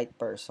on the right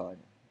person.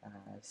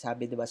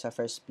 Sabi diba sa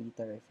 1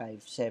 Peter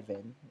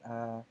 5:7,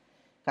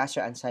 cast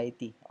your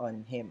anxiety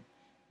on Him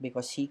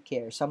because He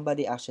cares.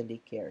 Somebody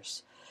actually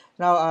cares.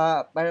 Now,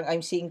 parang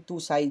I'm seeing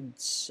two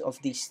sides of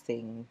this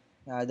thing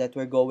that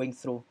we're going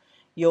through.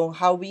 Yung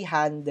how we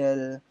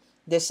handle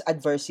this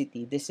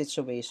adversity, this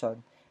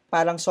situation,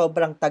 parang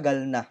sobrang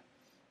tagal na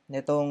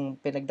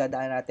nitong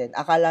pinagdadaan natin.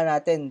 Akala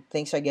natin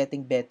things are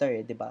getting better,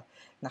 di ba?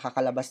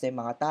 Nakakalabas na yung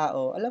mga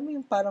tao. Alam mo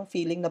yung parang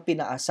feeling na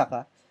pinaasa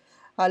ka.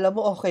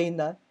 Alam mo okay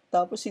na,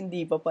 tapos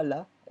hindi pa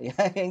pala.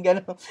 yung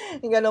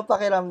ganun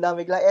pakiramdam.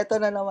 Bigla, eto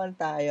na naman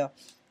tayo.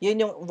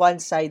 Yun yung one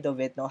side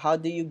of it, no? How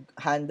do you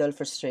handle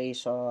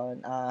frustration?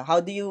 How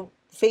do you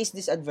face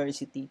this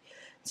adversity?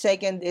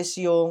 Second is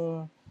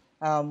yung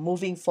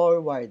moving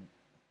forward,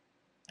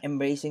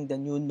 embracing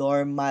the new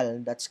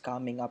normal that's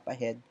coming up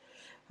ahead.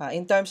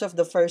 In terms of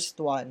the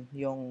first one,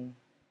 yung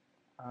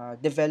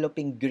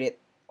developing grit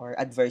or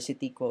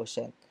adversity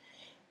quotient,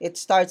 it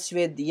starts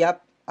with,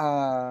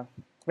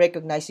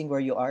 recognizing where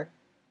you are,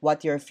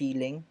 what you're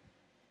feeling,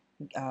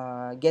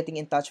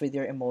 getting in touch with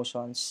your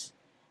emotions,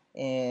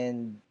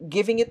 and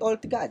giving it all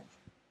to God.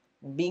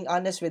 Being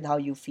honest with how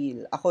you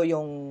feel. Ako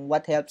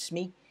what helps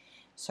me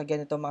sa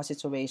ganito mga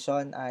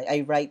situation,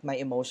 I write my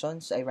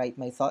emotions, I write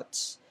my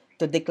thoughts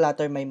to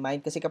declutter my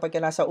mind. Kasi kapag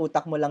nasa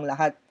utak mo lang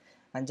lahat,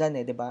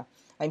 andyan di ba?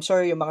 I'm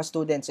sure yung mga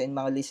students and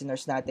mga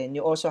listeners natin,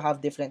 you also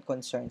have different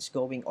concerns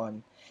going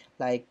on.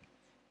 Like,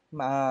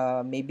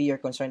 maybe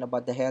you're concerned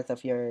about the health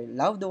of your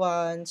loved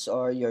ones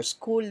or your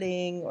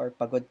schooling or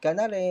pagod ka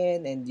na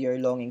rin and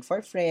you're longing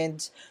for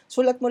friends.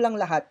 Sulat mo lang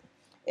lahat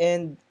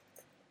and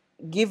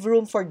give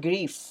room for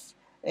grief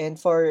and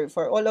for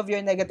all of your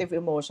negative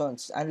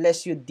emotions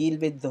unless you deal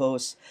with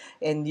those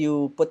and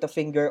you put a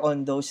finger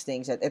on those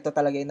things at ito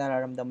talaga yung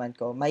nararamdaman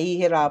ko,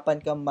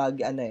 mahihirapan kang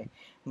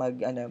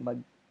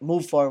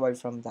move forward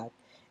from that.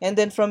 And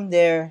then from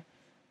there,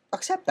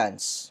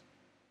 acceptance.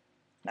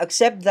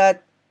 Accept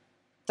that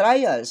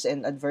trials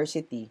and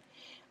adversity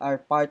are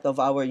part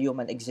of our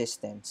human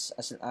existence.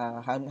 As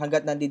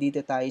hangga't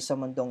nandito tayo sa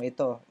mundong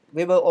ito,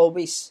 we are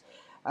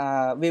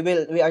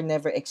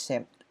never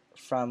exempt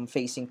from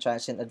facing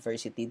trials and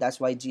adversity.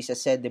 That's why Jesus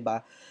said,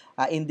 diba,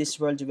 in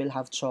this world you will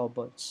have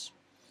troubles.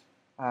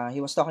 He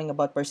was talking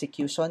about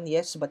persecution,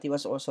 yes, but he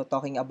was also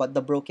talking about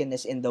the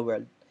brokenness in the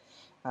world.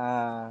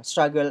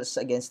 Struggles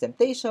against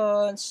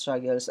temptations,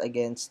 struggles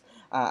against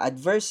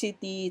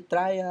adversity,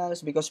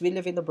 trials, because we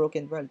live in a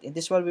broken world. In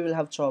this world, we will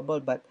have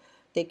trouble, but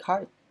take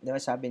heart. Diba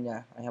sabi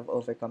niya, I have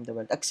overcome the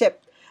world.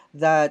 Accept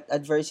that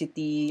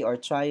adversity or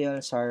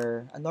trials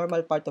are a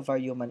normal part of our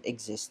human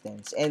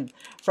existence. And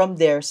from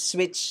there,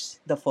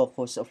 switch the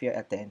focus of your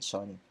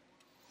attention.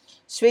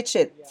 Switch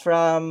it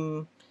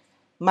from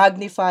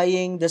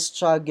magnifying the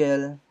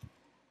struggle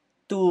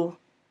to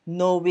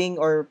knowing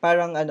or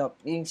parang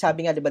yung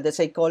sabi nga, diba, the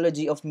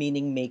psychology of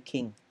meaning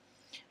making.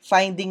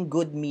 Finding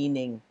good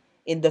meaning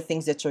in the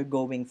things that you're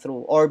going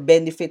through or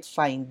benefit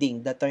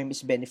finding. The term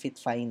is benefit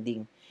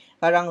finding.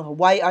 Parang,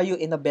 why are you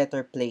in a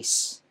better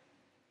place?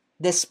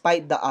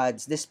 Despite the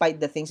odds, despite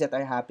the things that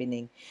are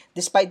happening,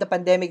 despite the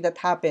pandemic that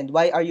happened,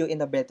 why are you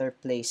in a better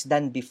place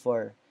than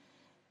before?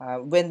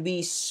 When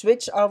we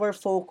switch our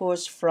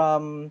focus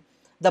from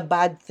the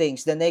bad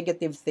things, the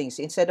negative things,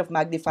 instead of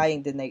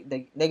magnifying the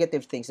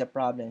negative things, the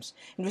problems,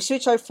 and we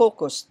switch our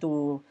focus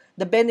to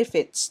the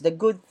benefits, the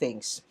good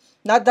things.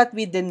 Not that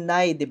we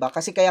deny, di ba?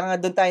 Kasi kaya nga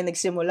doon tayo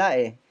nagsimula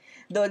eh.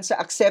 Doon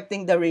sa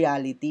accepting the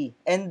reality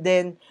and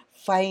then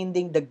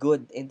finding the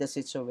good in the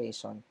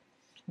situation.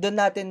 Doon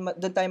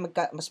tayo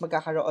mas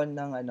magkakaroon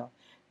ng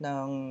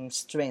ng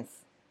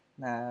strength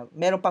na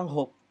meron pang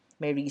hope,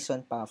 may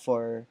reason pa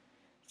for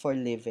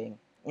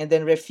living. And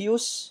then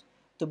refuse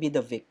to be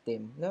the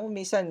victim. No,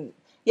 minsan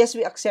yes,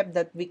 we accept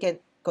that we can't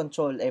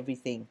control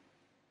everything.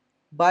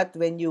 But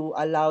when you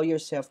allow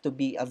yourself to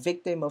be a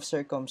victim of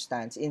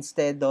circumstance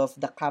instead of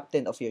the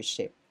captain of your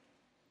ship,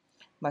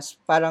 mas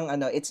parang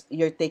it's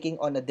you're taking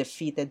on a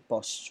defeated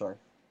posture.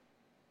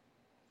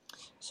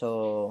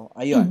 So,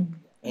 ayun.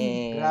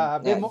 And,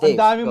 Grabe mo, ang Dave,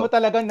 dami go. mo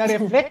talagang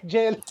na-reflect,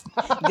 Jel.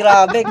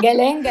 Grabe.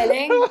 Galing.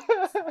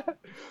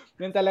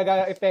 Yun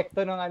talaga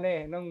epekto ng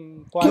ng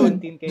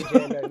quarantine kay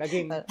Jel.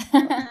 Naging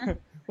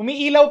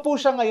umiilaw po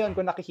siya ngayon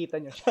kung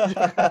nakikita niyo siya.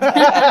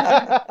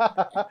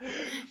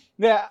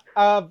 Yeah,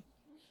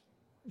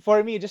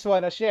 for me, just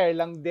wanna share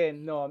lang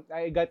din, no.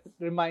 I got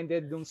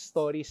reminded ng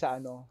story sa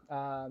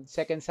 2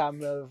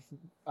 Samuel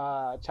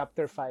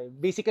chapter 5.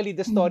 Basically,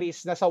 the story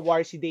is nasa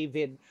war si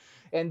David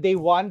and they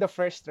won the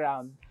first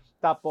round.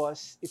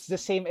 Tapos, it's the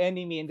same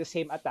enemy and the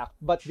same attack.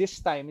 But this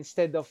time,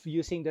 instead of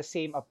using the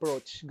same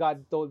approach,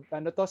 God told,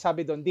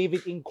 sabi doon,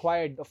 David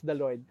inquired of the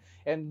Lord.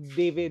 And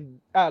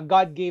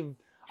God gave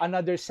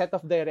another set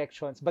of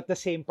directions, but the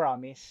same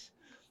promise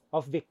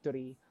of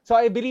victory. So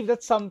I believe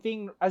that's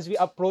something as we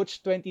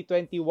approach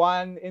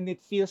 2021, and it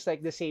feels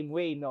like the same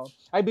way, no?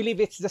 I believe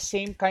it's the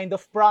same kind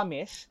of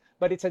promise,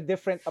 but it's a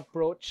different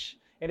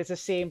approach, and it's the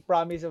same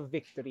promise of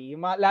victory.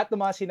 Lahat ng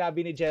mga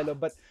sinabi ni Jello,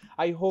 but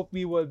I hope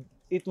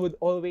it would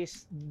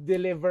always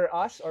deliver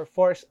us or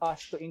force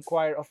us to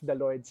inquire of the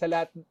Lord sa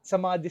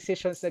mga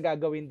decisions na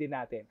gagawin din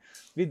natin.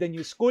 With the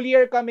new school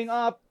year coming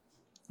up,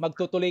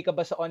 magtutuloy ka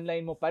ba sa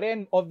online mo pa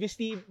rin?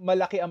 Obviously,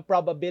 malaki ang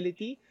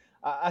probability.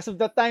 As of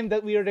the time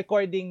that we are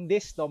recording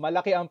this, no,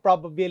 malaki ang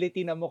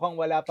probability na mukhang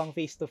wala pang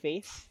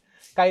face-to-face,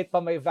 kahit pa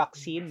may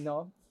vaccine,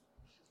 no?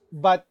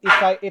 But if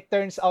it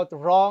turns out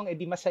wrong,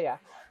 edi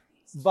masaya.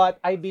 But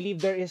I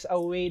believe there is a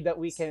way that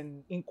we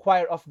can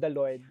inquire of the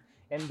Lord.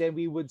 And then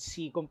we would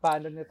see kung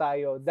paano na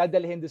tayo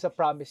dadalhin doon sa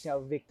promise niya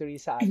of victory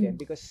sa atin.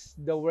 Because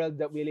the world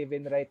that we live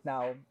in right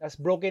now, as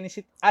broken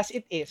as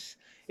it is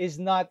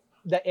not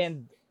the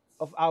end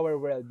of our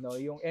world, no?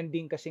 Yung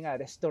ending kasi nga,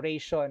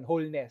 restoration,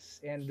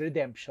 wholeness, and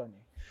redemption.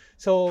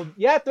 So,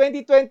 yeah,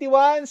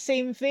 2021,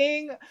 same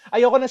thing.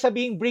 Ayoko na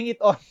sabihin, bring it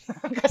on.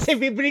 Kasi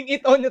we bring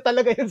it on na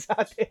talaga yun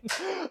sa atin.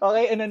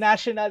 Okay, in a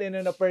national and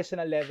on a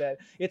personal level.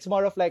 It's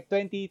more of like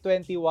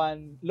 2021,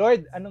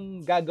 Lord,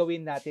 anong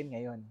gagawin natin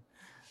ngayon?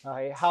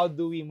 Okay, how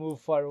do we move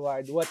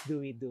forward? What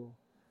do we do?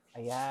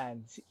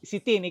 Ayan.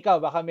 Si Tin,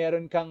 ikaw, baka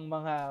meron kang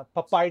mga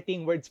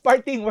parting words.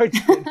 Parting words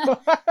din.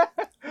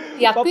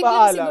 Yeah, quick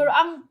lang siguro.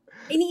 Ang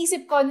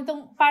iniisip ko,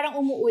 nitong parang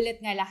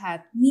umuulit nga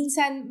lahat.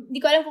 Minsan, hindi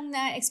ko alam kung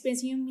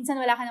na-experience yung minsan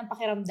wala ka ng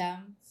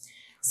pakiramdam.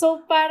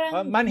 So,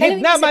 parang...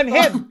 manhead!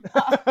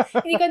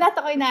 Hindi ko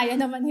natakoy na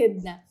yan na manhead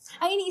na.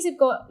 Ang iniisip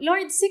ko,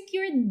 Lord,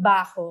 secured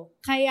ba ako?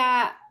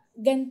 Kaya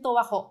ganito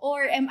ako?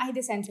 Or am I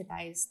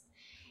desensitized?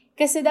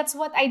 Kasi that's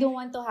what I don't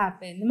want to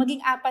happen.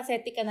 Maging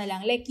apathetic ka na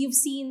lang. Like, you've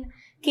seen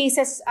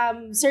cases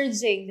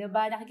surging,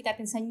 diba? Nakikita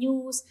natin sa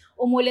news,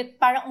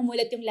 parang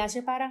umulit yung last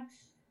year. Parang,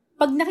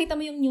 pag nakita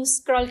mo yung news,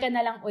 scroll ka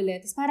na lang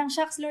ulit. Tapos parang,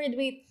 shucks, Lord,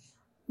 wait,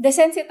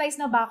 desensitized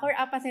na ba ako or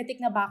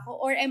apathetic na ba ako?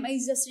 Or am I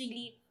just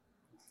really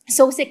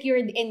so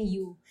secured in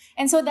you?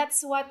 And so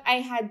that's what I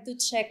had to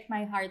check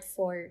my heart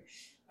for.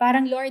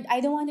 Parang, Lord,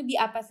 I don't want to be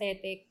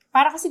apathetic.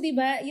 Para kasi,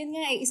 diba, yun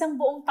nga isang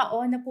buong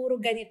taon na puro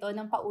ganito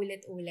ng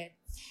paulit-ulit.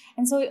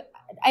 And so,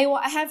 I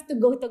have to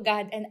go to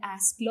God and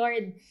ask,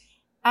 Lord,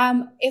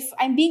 if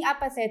I'm being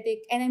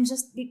apathetic and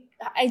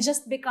I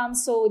just become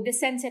so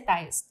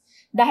desensitized,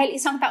 dahil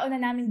isang taon na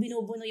namin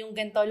binubuno yung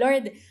ganito,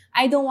 Lord,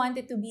 I don't want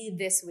it to be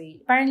this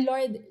way. Parang,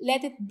 Lord,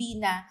 let it be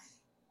na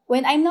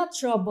when I'm not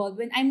troubled,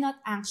 when I'm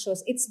not anxious,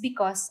 it's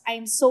because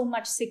I'm so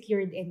much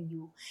secured in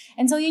you.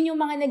 And so yun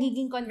yung mga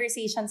nagiging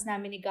conversations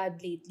namin ni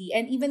God lately.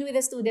 And even with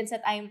the students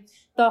that I'm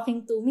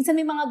talking to, minsan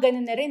may mga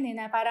ganun na rin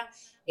na parang,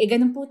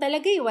 ganun po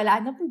talaga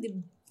wala na po,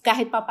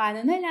 kahit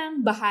papano na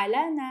lang,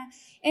 bahala na.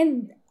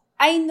 And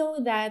I know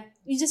that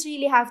we just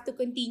really have to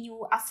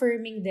continue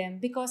affirming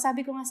them because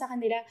sabi ko nga sa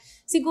kanila,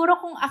 siguro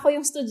kung ako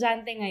yung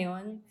estudyante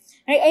ngayon,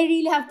 I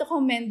really have to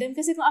commend them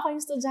kasi kung ako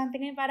yung estudyante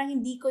ngayon, parang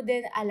hindi ko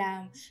din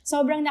alam.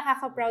 Sobrang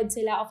nakaka-proud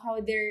sila of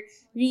how they're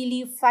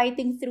really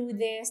fighting through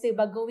this,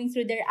 diba? Going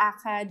through their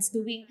ACADS,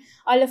 doing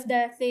all of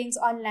the things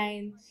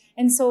online.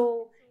 And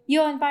so,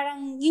 yun,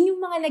 parang yun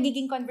yung mga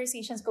nagiging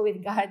conversations ko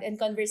with God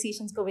and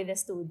conversations ko with the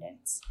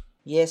students.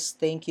 Yes,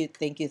 thank you,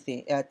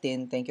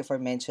 Tin. Thank you for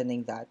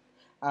mentioning that.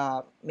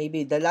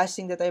 maybe the last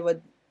thing that I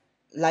would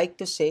like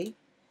to say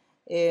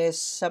is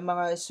sa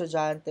mga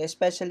estudyante,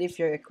 especially if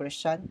you're a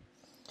Christian,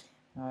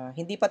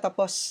 hindi pa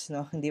tapos,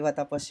 no? Hindi pa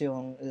tapos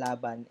yung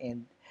laban,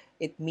 and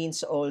it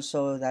means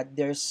also that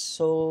there are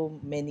so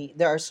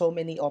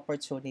many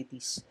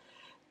opportunities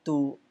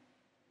to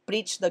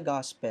preach the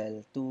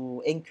gospel,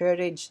 to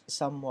encourage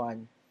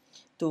someone,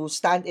 to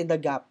stand in the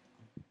gap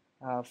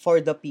for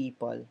the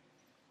people.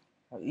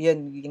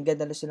 Yun, yung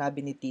ganda na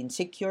sinabi ni Tin.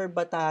 Secure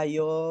ba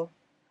tayo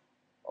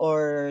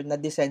or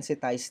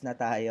na-desensitize na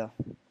tayo?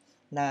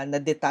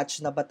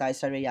 Na-detach na ba tayo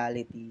sa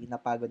reality?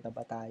 Napagod na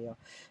ba tayo?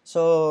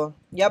 So,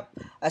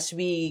 as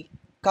we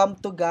come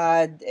to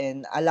God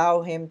and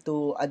allow Him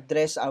to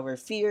address our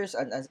fears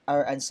and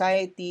our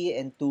anxiety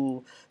and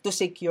to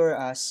secure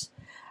us,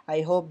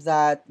 I hope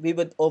that we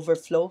would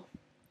overflow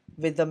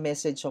with the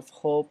message of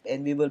hope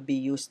and we will be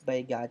used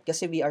by God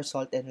kasi we are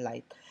salt and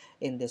light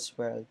in this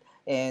world.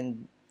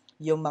 And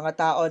yung mga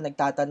tao,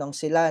 nagtatanong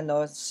sila,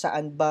 no,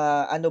 saan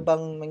ba, ano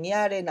bang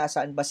nangyari,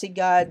 nasaan ba si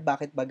God,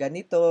 bakit ba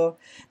ganito?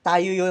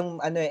 Tayo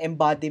yung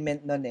embodiment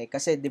nun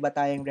kasi di ba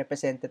tayong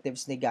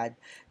representatives ni God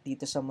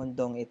dito sa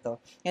mundong ito.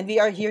 And we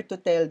are here to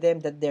tell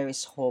them that there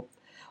is hope.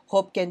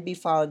 Hope can be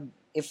found,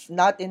 if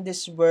not in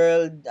this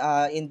world,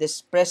 in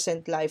this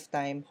present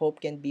lifetime, hope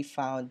can be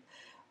found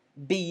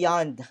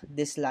beyond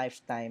this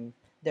lifetime.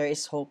 There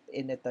is hope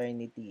in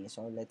eternity.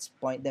 So let's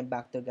point them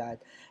back to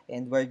God,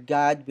 and where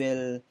God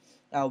will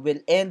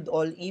end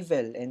all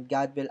evil, and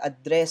God will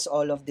address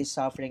all of this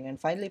suffering and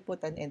finally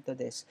put an end to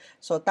this.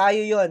 So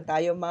tayo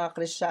mga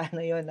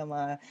Kristiyano yon, na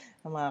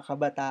mga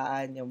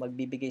kabataan, yung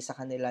magbibigay sa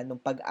kanila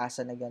ng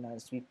pag-asa na gano'n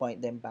as we point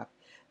them back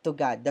to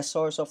God, the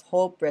source of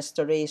hope,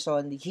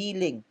 restoration,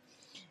 healing,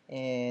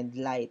 and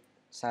light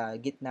sa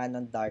gitna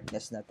ng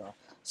darkness na to.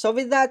 So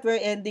with that, we're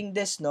ending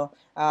this,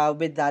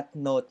 with that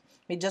note.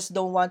 We just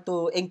don't want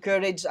to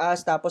encourage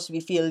us tapos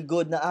we feel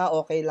good na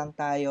okay lang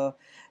tayo.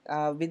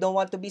 We don't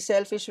want to be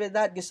selfish with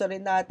that. Gusto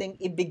rin nating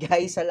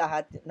ibigay sa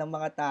lahat ng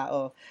mga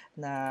tao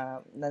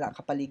na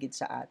nakapaligid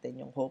sa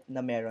atin yung hope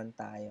na meron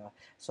tayo.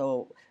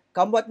 So,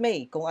 come what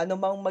may, kung ano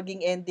mang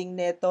maging ending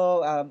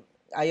nito,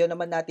 ayaw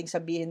naman nating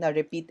sabihin na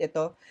repeat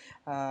ito.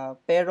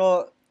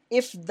 Pero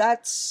if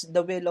that's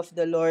the will of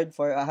the Lord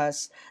for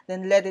us,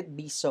 then let it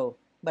be so.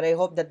 But I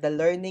hope that the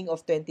learning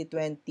of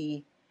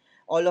 2020,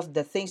 all of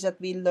the things that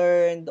we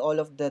learned, all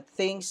of the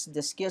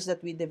skills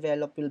that we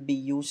developed will be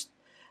used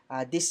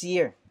this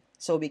year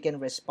so we can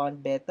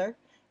respond better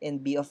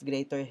and be of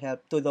greater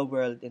help to the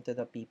world and to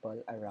the people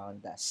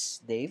around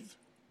us. Dave?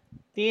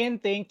 Tin,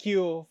 thank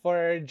you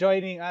for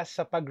joining us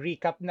sa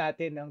pag-recap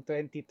natin ng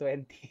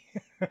 2020.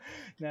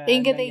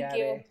 Thank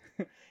you.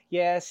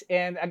 Yes,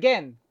 and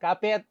again,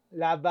 kapit,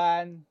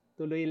 laban,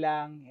 tuloy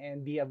lang,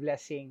 and be a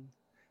blessing.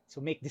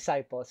 So make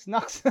disciples.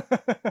 Nox.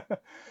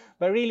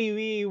 But really,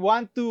 we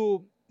want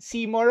to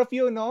see more of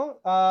you, no?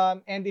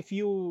 And if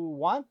you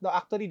want, no,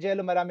 actually,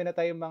 Jello, marami na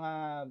tayong mga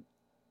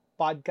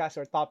podcasts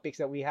or topics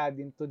that we had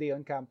in Today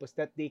on Campus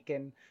that they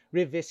can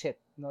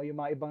revisit. No? Yung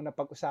mga ibang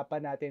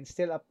napag-usapan natin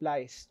still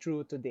applies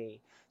true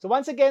today. So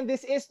once again,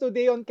 this is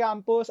Today on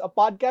Campus, a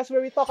podcast where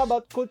we talk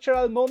about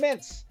cultural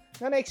moments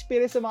na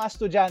na-experience ng mga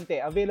estudyante.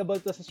 Available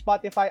to sa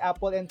Spotify,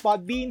 Apple, and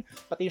Podbean.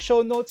 Pati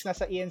show notes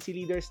nasa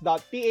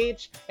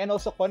encleaders.ph, and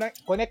also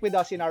connect with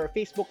us in our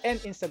Facebook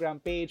and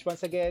Instagram page.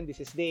 Once again, this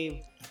is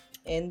Dave.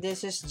 And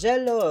this is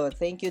Jello.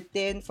 Thank you,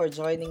 Tin, for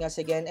joining us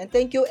again. And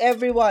thank you,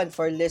 everyone,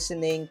 for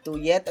listening to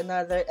yet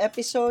another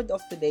episode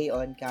of Today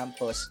on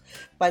Campus.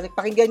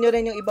 Pakinggan nyo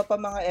rin yung iba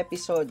pa mga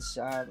episodes.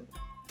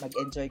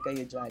 Mag-enjoy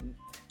kayo dyan.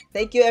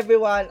 Thank you,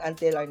 everyone.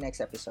 Until our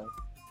next episode.